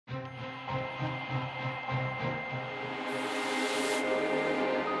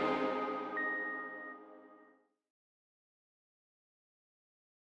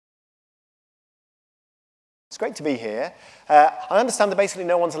great to be here. I understand that basically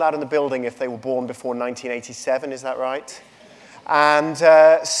no one's allowed in the building if they were born before 1987, is that right? And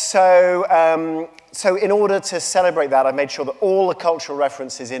so in order to celebrate that, I made sure that all the cultural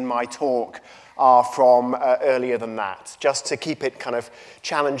references in my talk are from earlier than that, just to keep it kind of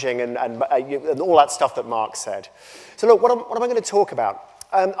challenging and all that stuff that Mark said. So look, what am I going to talk about?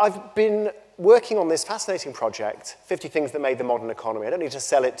 I've been working on this fascinating project, 50 Things That Made the Modern Economy. I don't need to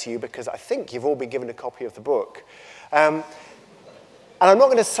sell it to you because I think you've all been given a copy of the book. And I'm not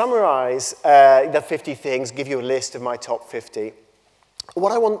going to summarize the 50 things, give you a list of my top 50.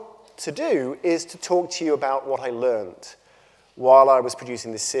 What I want to do is to talk to you about what I learned while I was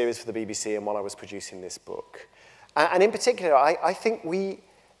producing this series for the BBC and while I was producing this book. And in particular, I think we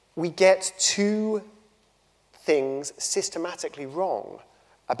get two things systematically wrong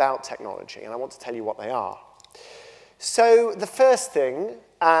about technology, and I want to tell you what they are. So the first thing,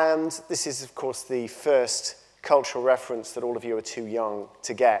 and this is, of course, the first cultural reference that all of you are too young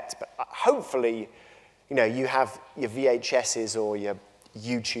to get, but hopefully, you know, you have your VHSs or your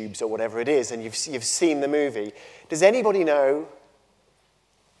YouTubes or whatever it is, and you've seen the movie. Does anybody know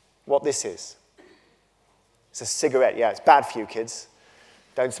what this is? It's a cigarette. Yeah, it's bad for you, kids.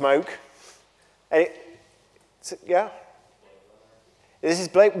 Don't smoke. Yeah? This is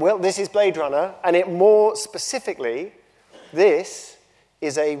Blade Runner, and more specifically, this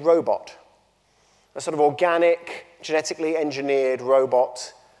is a robot, a sort of organic, genetically engineered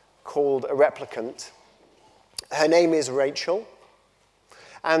robot called a replicant. Her name is Rachel,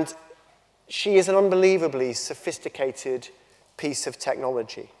 and she is an unbelievably sophisticated piece of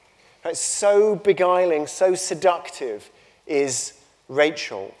technology. It's so beguiling, so seductive is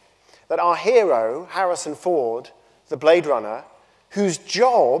Rachel, that our hero, Harrison Ford, the Blade Runner, whose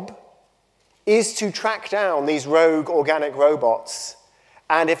job is to track down these rogue organic robots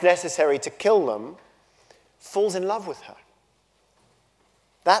and, if necessary, to kill them, falls in love with her.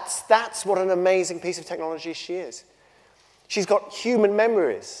 That's what an amazing piece of technology she is. She's got human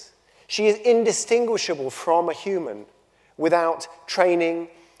memories. She is indistinguishable from a human without training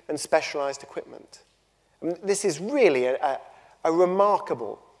and specialized equipment. And this is really a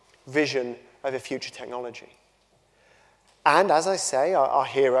remarkable vision of a future technology. And as I say, our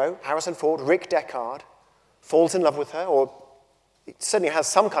hero, Harrison Ford, Rick Deckard, falls in love with her, or certainly has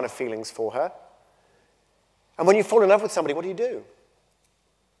some kind of feelings for her. And when you fall in love with somebody, what do?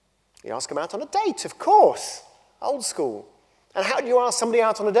 You ask them out on a date, of course. Old school. And how do you ask somebody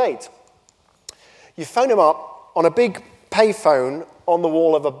out on a date? You phone him up on a big payphone on the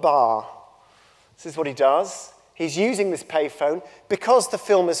wall of a bar. This is what he does. He's using this payphone because the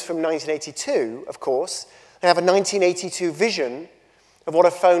film is from 1982, of course. They have a 1982 vision of what a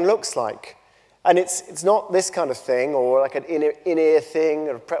phone looks like. And it's not this kind of thing, or like an in-ear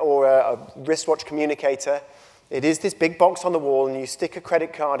thing, or a wristwatch communicator. It is this big box on the wall, and you stick a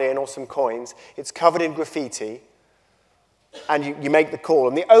credit card in or some coins. It's covered in graffiti, and you make the call.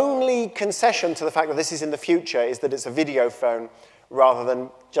 And the only concession to the fact that this is in the future is that it's a video phone rather than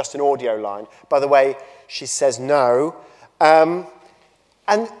just an audio line. By the way, she says no. And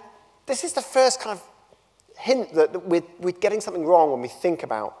this is the first kind of hint that we're getting something wrong when we think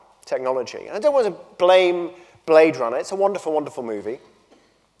about technology. And I don't want to blame Blade Runner. It's a wonderful, wonderful movie.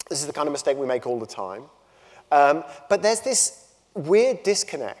 This is the kind of mistake we make all the time. But there's this weird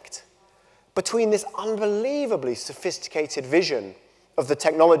disconnect between this unbelievably sophisticated vision of the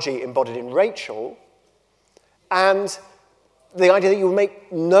technology embodied in Rachel and the idea that you will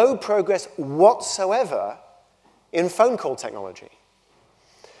make no progress whatsoever in phone call technology.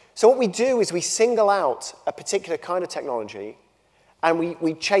 So what we do is we single out a particular kind of technology and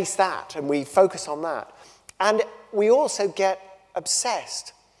we chase that and we focus on that. And we also get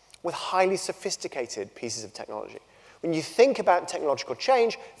obsessed with highly sophisticated pieces of technology. When you think about technological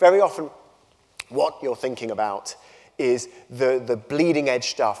change, very often what you're thinking about is the bleeding edge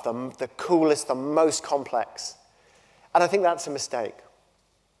stuff, the coolest, the most complex. And I think that's a mistake.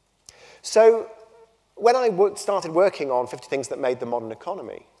 So when I started working on 50 Things That Made the Modern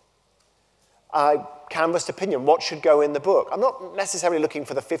Economy, I canvassed opinion, what should go in the book. I'm not necessarily looking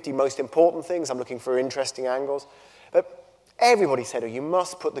for the 50 most important things, I'm looking for interesting angles. But everybody said, oh, you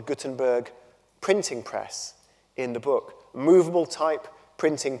must put the Gutenberg printing press in the book. Movable type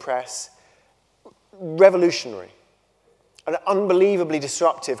printing press, revolutionary. And unbelievably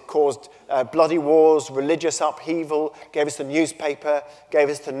disruptive, caused bloody wars, religious upheaval, gave us the newspaper, gave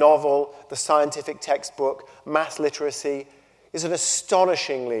us the novel, the scientific textbook, mass literacy. Is an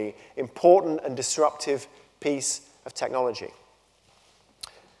astonishingly important and disruptive piece of technology.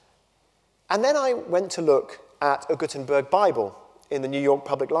 And then I went to look at a Gutenberg Bible in the New York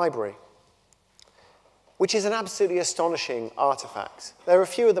Public Library. which is an absolutely astonishing artifact. There are a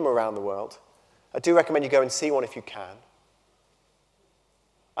few of them around the world. I do recommend you go and see one if you can.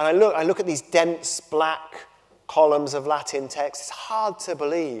 And I look at these dense black columns of Latin text. It's hard to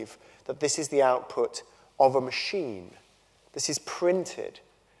believe that this is the output of a machine. This is printed.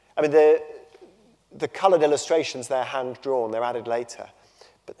 I mean, the colored illustrations, they're hand-drawn, they're added later.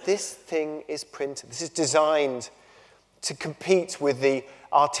 But this thing is printed. This is designed to compete with the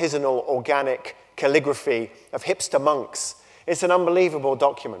artisanal, organic calligraphy of hipster monks. It's an unbelievable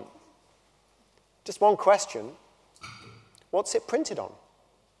document. Just one question. What's it printed on?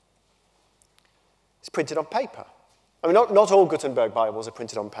 It's printed on paper. I mean, not all Gutenberg Bibles are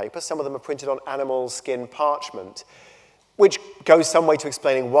printed on paper. Some of them are printed on animal skin parchment, which goes some way to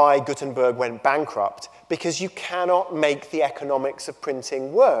explaining why Gutenberg went bankrupt, because you cannot make the economics of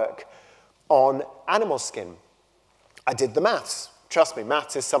printing work on animal skin. I did the maths. Trust me,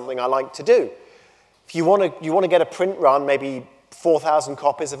 maths is something I like to do. If you want to get a print run, maybe 4,000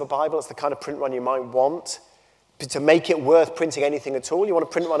 copies of a Bible, it's the kind of print run you might want. To make it worth printing anything at all, you want a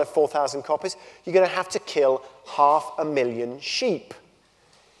print run of 4,000 copies, you're going to have to kill 500,000 sheep.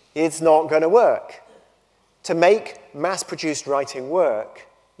 It's not going to work. To make mass-produced writing work,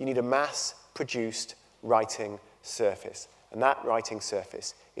 you need a mass-produced writing surface. And that writing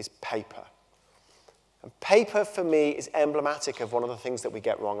surface is paper. And paper, for me, is emblematic of one of the things that we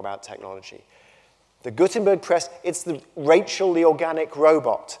get wrong about technology. The Gutenberg press, it's the Rachel the organic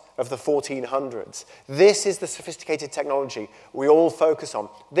robot of the 1400s. This is the sophisticated technology we all focus on.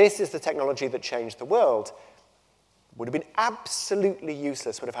 This is the technology that changed the world. Would have been absolutely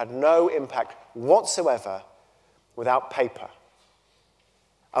useless, would have had no impact whatsoever without paper.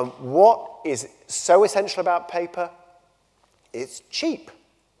 And what is so essential about paper? It's cheap.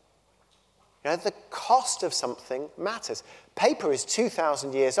 You know, the cost of something matters. Paper is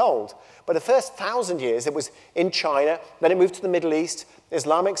 2,000 years old, but the first 1,000 years it was in China, then it moved to the Middle East.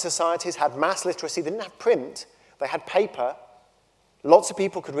 Islamic societies had mass literacy. They didn't have print. They had paper. Lots of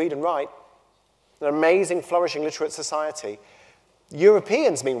people could read and write. An amazing, flourishing literate society.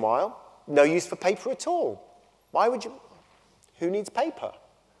 Europeans, meanwhile, no use for paper at all. Why would you? Who needs paper?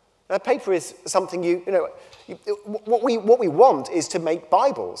 Now, paper is something what we want is to make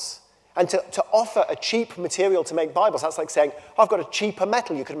Bibles. And to offer a cheap material to make Bibles, that's like saying, I've got a cheaper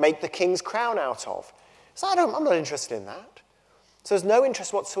metal you could make the king's crown out of. So I'm not interested in that. So there's no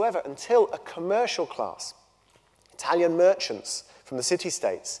interest whatsoever until a commercial class, Italian merchants from the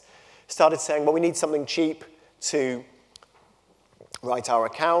city-states, started saying, well, we need something cheap to write our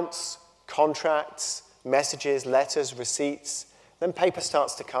accounts, contracts, messages, letters, receipts. Then paper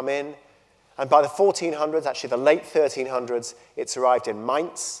starts to come in. And by the 1400s, actually the late 1300s, it's arrived in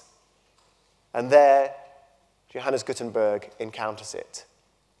Mainz. And there, Johannes Gutenberg encounters it.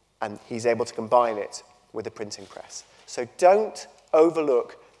 And he's able to combine it with the printing press. So don't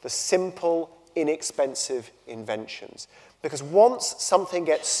overlook the simple, inexpensive inventions. Because once something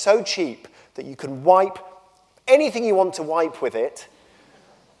gets so cheap that you can wipe anything you want to wipe with it,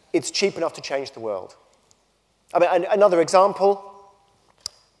 it's cheap enough to change the world. I mean, another example,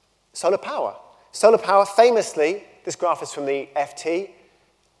 solar power. Solar power, famously, this graph is from the FT,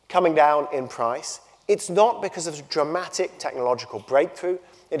 coming down in price. It's not because of dramatic technological breakthrough.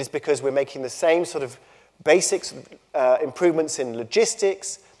 It is because we're making the same sort of basic improvements in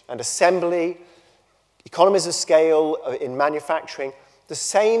logistics and assembly, economies of scale in manufacturing. The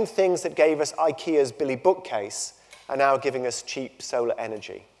same things that gave us IKEA's Billy bookcase are now giving us cheap solar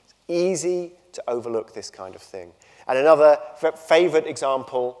energy. It's easy to overlook this kind of thing. And another favorite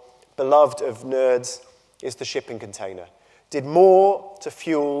example, beloved of nerds, is the shipping container. Did more to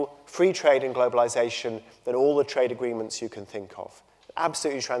fuel free trade and globalization than all the trade agreements you can think of.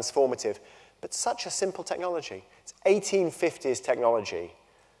 Absolutely transformative, but such a simple technology. It's 1850s technology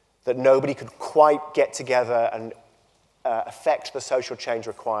that nobody could quite get together and affect the social change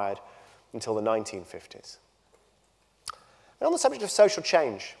required until the 1950s. And on the subject of social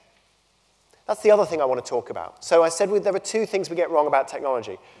change, that's the other thing I want to talk about. So I said there are two things we get wrong about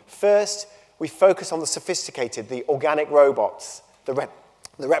technology. First, we focus on the sophisticated, the organic robots, the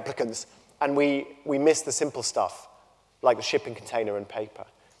replicants, and we miss the simple stuff, like the shipping container and paper.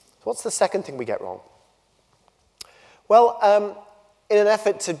 So what's the second thing we get wrong? Well, in an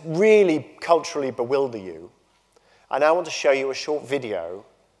effort to really culturally bewilder you, I now want to show you a short video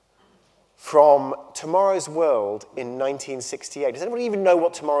from Tomorrow's World in 1968. Does anybody even know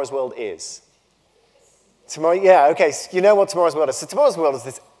what Tomorrow's World is? Yeah, okay, so you know what Tomorrow's World is. So Tomorrow's World is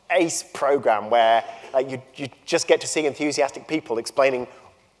this ace program where you just get to see enthusiastic people explaining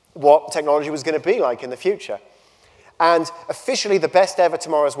what technology was going to be like in the future. And officially, the best ever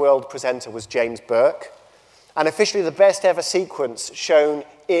Tomorrow's World presenter was James Burke. And officially, the best ever sequence shown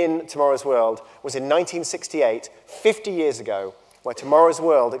in Tomorrow's World was in 1968, 50 years ago, where Tomorrow's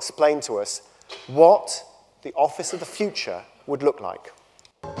World explained to us what the office of the future would look like.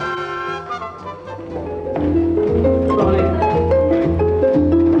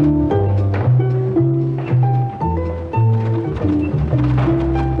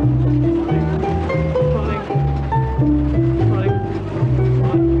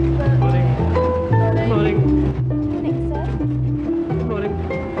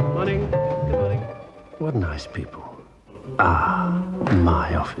 What nice people. Ah,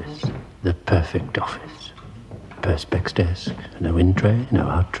 my office. The perfect office. Perspex desk, no in tray, no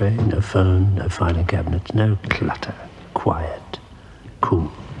out tray, no phone, no filing cabinets, no clutter. Quiet,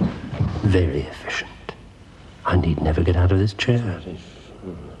 cool, very efficient. I need never get out of this chair.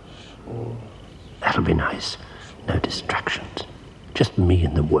 That'll be nice. No distractions. Just me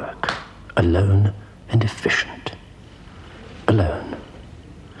and the work. Alone and efficient. Alone.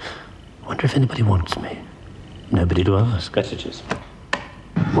 Wonder if anybody wants me. Nobody to ask. Messages.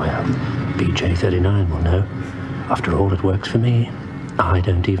 Well, BJ39 will know. After all, it works for me. I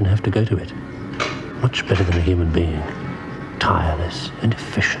don't even have to go to it. Much better than a human being. Tireless and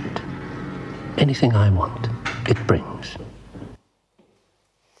efficient. Anything I want, it brings.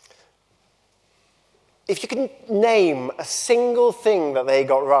 If you can name a single thing that they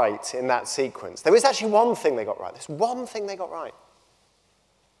got right in that sequence, there is actually one thing they got right. There's one thing they got right.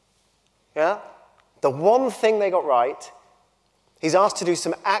 Yeah? The one thing they got right, he's asked to do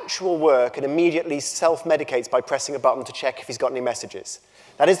some actual work and immediately self-medicates by pressing a button to check if he's got any messages.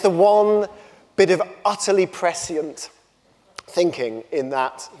 That is the one bit of utterly prescient thinking in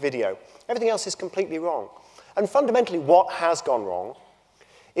that video. Everything else is completely wrong. And fundamentally, what has gone wrong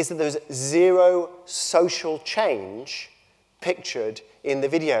is that there's zero social change pictured in the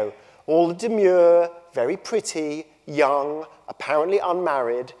video. All the demure, very pretty, young, apparently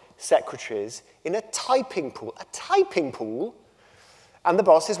unmarried secretaries in a typing pool, and the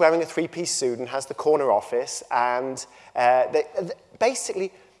boss is wearing a three-piece suit and has the corner office, and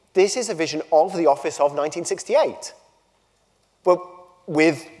basically, this is a vision of the office of 1968, but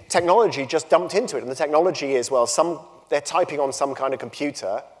with technology just dumped into it, and the technology is, well, they're typing on some kind of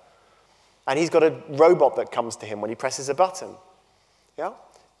computer, and he's got a robot that comes to him when he presses a button. Yeah?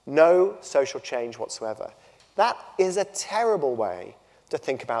 No social change whatsoever. That is a terrible way to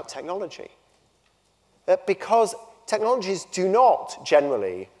think about technology. Because technologies do not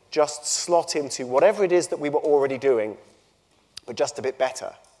generally just slot into whatever it is that we were already doing, but just a bit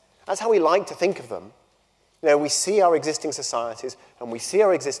better. That's how we like to think of them. You know, we see our existing societies and we see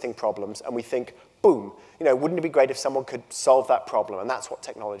our existing problems and we think, boom, you know, wouldn't it be great if someone could solve that problem? And that's what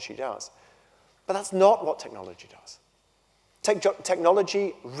technology does. But that's not what technology does.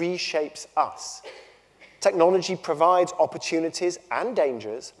 Technology reshapes us. Technology provides opportunities and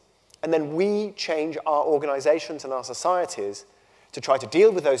dangers, and then we change our organizations and our societies to try to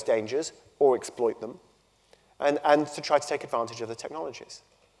deal with those dangers or exploit them, and to try to take advantage of the technologies.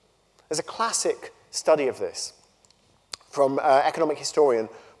 There's a classic study of this from economic historian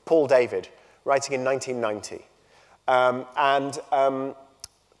Paul David, writing in 1990.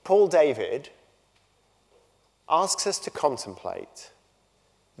 Paul David asks us to contemplate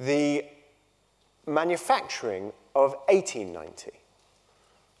the manufacturing of 1890.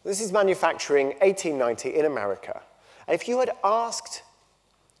 This is manufacturing 1890 in America. And if you had asked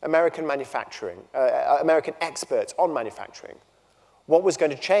American experts on manufacturing what was going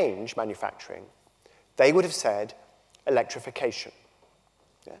to change manufacturing, they would have said electrification.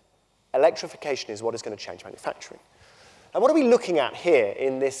 Yeah? Electrification is what is going to change manufacturing. And what are we looking at here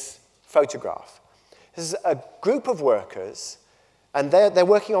in this photograph? This is a group of workers, and they're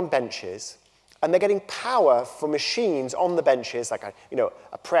working on benches, and they're getting power from machines on the benches, like a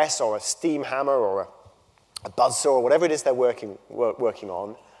press or a steam hammer or a buzzsaw or whatever it is they're working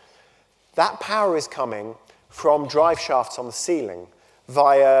on. That power is coming from drive shafts on the ceiling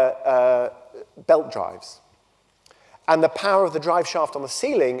via belt drives. And the power of the drive shaft on the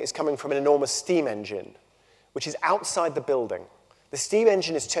ceiling is coming from an enormous steam engine, which is outside the building. The steam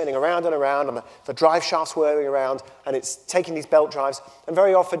engine is turning around and around, and the drive shaft's whirling around, and it's taking these belt drives. And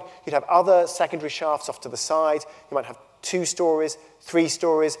very often, you'd have other secondary shafts off to the side. You might have 2 stories, 3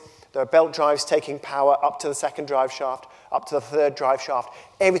 stories. There are belt drives taking power up to the second drive shaft, up to the third drive shaft.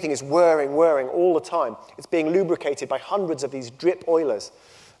 Everything is whirring all the time. It's being lubricated by hundreds of these drip oilers.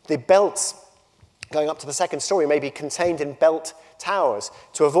 The belts going up to the second story may be contained in belt towers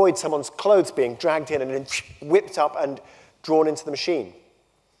to avoid someone's clothes being dragged in and then whipped up and drawn into the machine.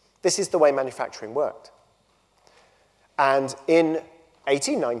 This is the way manufacturing worked. And in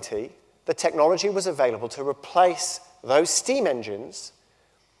 1890, the technology was available to replace those steam engines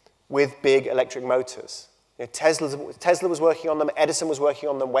with big electric motors. You know, Tesla was working on them, Edison was working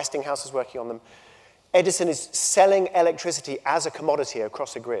on them, Westinghouse was working on them. Edison is selling electricity as a commodity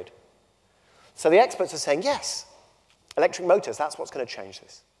across a grid. So the experts are saying, yes, electric motors, that's what's going to change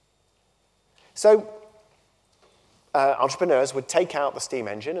this. So entrepreneurs would take out the steam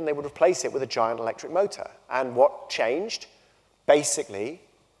engine and they would replace it with a giant electric motor. And what changed? Basically,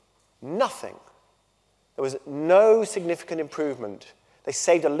 nothing. There was no significant improvement. They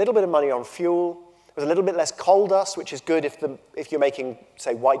saved a little bit of money on fuel. There was a little bit less coal dust, which is good if you're making,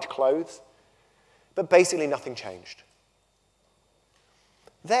 say, white clothes. But basically nothing changed.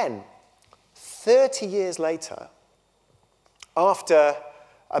 Then, 30 years later, after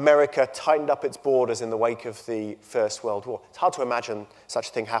America tightened up its borders in the wake of the First World War. It's hard to imagine such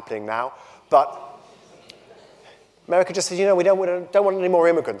a thing happening now, but America just said, you know, we don't want any more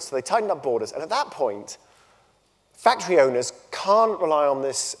immigrants. So they tightened up borders, and at that point, factory owners can't rely on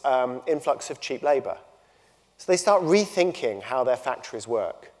this influx of cheap labor. So they start rethinking how their factories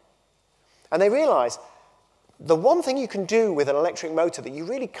work. And they realize the one thing you can do with an electric motor that you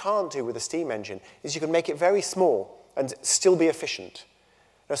really can't do with a steam engine is you can make it very small and still be efficient.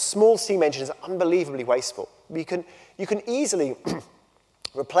 A small steam engine is unbelievably wasteful. You can easily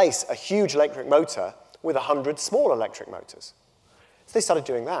replace a huge electric motor with 100 small electric motors. So they started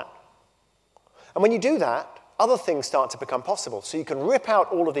doing that. And when you do that, other things start to become possible. So you can rip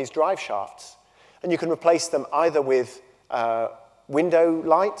out all of these drive shafts, and you can replace them either with window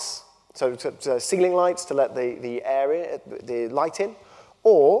lights, so ceiling lights to let the light in,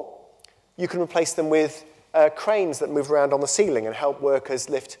 or you can replace them with cranes that move around on the ceiling and help workers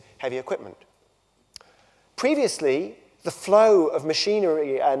lift heavy equipment. Previously, the flow of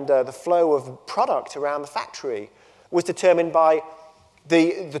machinery and the flow of product around the factory was determined by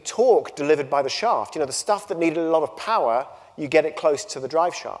the torque delivered by the shaft. You know, the stuff that needed a lot of power, you get it close to the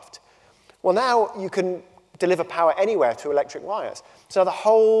drive shaft. Well, now you can deliver power anywhere through electric wires. So the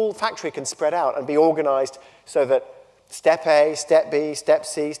whole factory can spread out and be organized so that step A, step B, step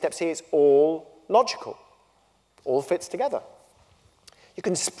C, is all logical. All fits together. You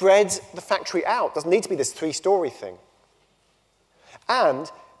can spread the factory out. It doesn't need to be this 3-story thing.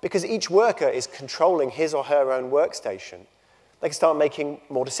 And because each worker is controlling his or her own workstation, they can start making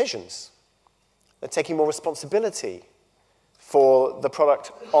more decisions. They're taking more responsibility for the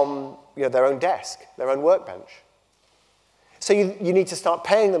product on their own desk, their own workbench. So you need to start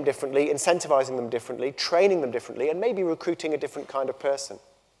paying them differently, incentivizing them differently, training them differently, and maybe recruiting a different kind of person.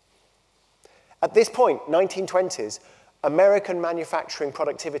 At this point, 1920s, American manufacturing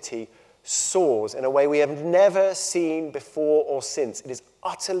productivity soars in a way we have never seen before or since. It is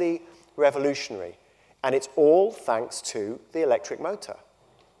utterly revolutionary, and it's all thanks to the electric motor.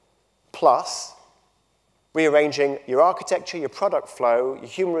 Plus, rearranging your architecture, your product flow, your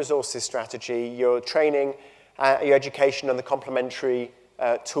human resources strategy, your training, your education, and the complementary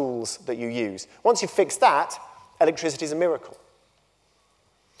tools that you use. Once you've fixed that, electricity is a miracle.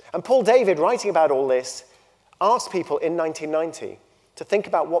 And Paul David, writing about all this, asked people in 1990 to think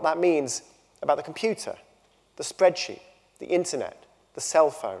about what that means about the computer, the spreadsheet, the internet, the cell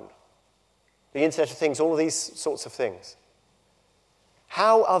phone, the Internet of Things, all of these sorts of things.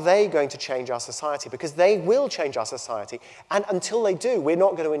 How are they going to change our society? Because they will change our society, and until they do, we're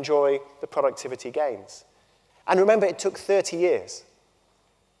not going to enjoy the productivity gains. And remember, it took 30 years.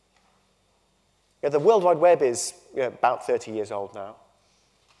 The World Wide Web is about 30 years old now.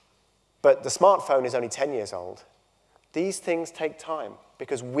 But the smartphone is only 10 years old. These things take time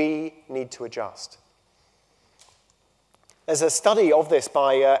because we need to adjust. There's a study of this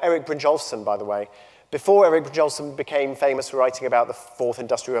by Eric Brynjolfsson, by the way. Before Eric Brynjolfsson became famous for writing about the Fourth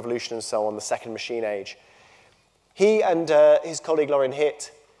Industrial Revolution and so on, the Second Machine Age, he and his colleague Lauren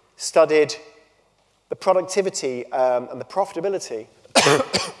Hitt studied the productivity and the profitability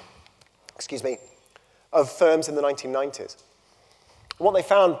excuse me, of firms in the 1990s. What they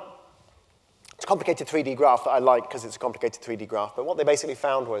found, it's a complicated 3D graph that I like because it's a complicated 3D graph, but what they basically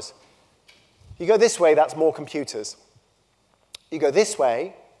found was, you go this way, that's more computers. You go this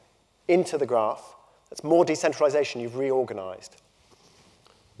way into the graph, that's more decentralization, you've reorganized.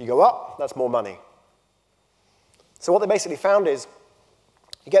 You go up, that's more money. So what they basically found is,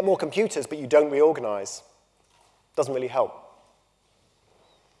 you get more computers, but you don't reorganize. Doesn't really help.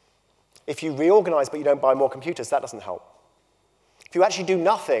 If you reorganize, but you don't buy more computers, that doesn't help. If you actually do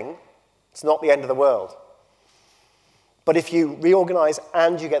nothing, it's not the end of the world. But if you reorganize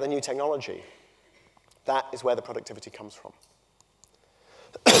and you get the new technology, that is where the productivity comes from.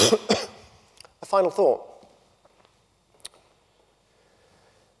 A final thought.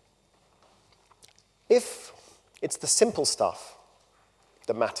 if it's the simple stuff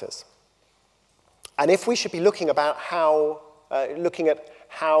that matters, and if we should be looking at how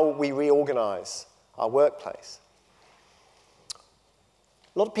we reorganize our workplace,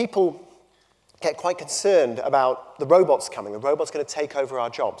 a lot of people get quite concerned about the robots coming. The robots going to take over our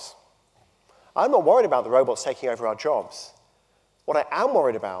jobs. I'm not worried about the robots taking over our jobs. What I am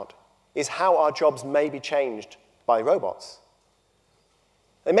worried about is how our jobs may be changed by robots.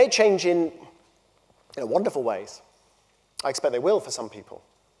 They may change in wonderful ways. I expect they will for some people.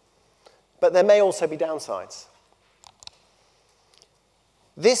 But there may also be downsides.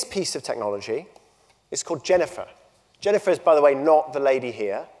 This piece of technology is called Jennifer. Jennifer is, by the way, not the lady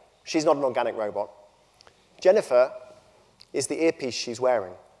here. She's not an organic robot. Jennifer is the earpiece she's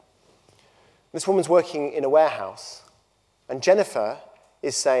wearing. This woman's working in a warehouse, and Jennifer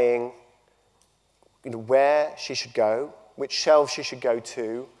is saying where she should go, which shelves she should go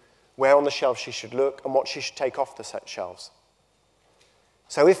to, where on the shelves she should look, and what she should take off the set shelves.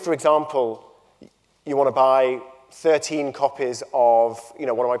 So if, for example, you want to buy 13 copies of one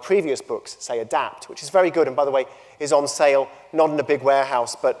of my previous books, say Adapt, which is very good, and by the way, is on sale, not in a big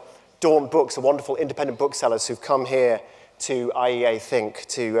warehouse, but Daunt Books, the wonderful independent booksellers who've come here to IEA Think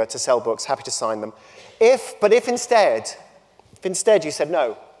to sell books, happy to sign them. If instead you said,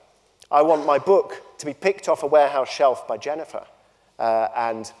 no, I want my book to be picked off a warehouse shelf by Jennifer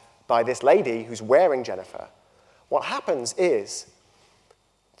and by this lady who's wearing Jennifer, what happens is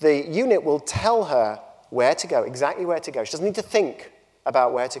the unit will tell her where to go, exactly where to go. She doesn't need to think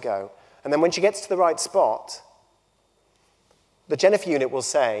about where to go. And then when she gets to the right spot, the Jennifer unit will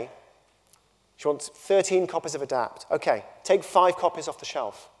say, she wants 13 copies of Adapt. OK, take 5 copies off the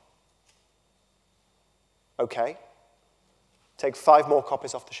shelf. OK. Take 5 more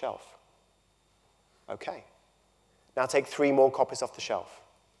copies off the shelf. OK. Now take 3 more copies off the shelf.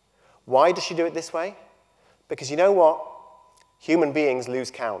 Why does she do it this way? Because you know what? Human beings lose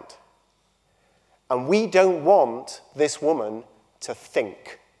count. And we don't want this woman to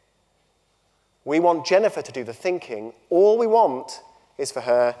think. We want Jennifer to do the thinking. All we want is for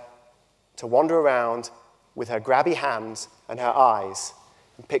her to wander around with her grabby hands and her eyes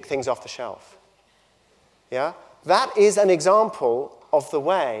and pick things off the shelf. Yeah? That is an example of the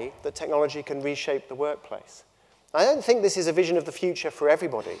way that technology can reshape the workplace. I don't think this is a vision of the future for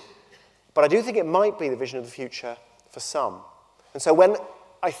everybody, but I do think it might be the vision of the future for some. And so when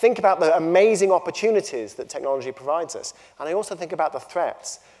I think about the amazing opportunities that technology provides us, and I also think about the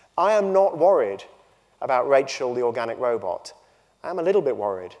threats, I am not worried about Rachel, the organic robot. I'm a little bit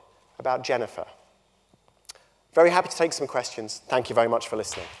worried about Jennifer. Very happy to take some questions. Thank you very much for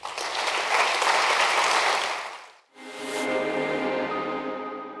listening.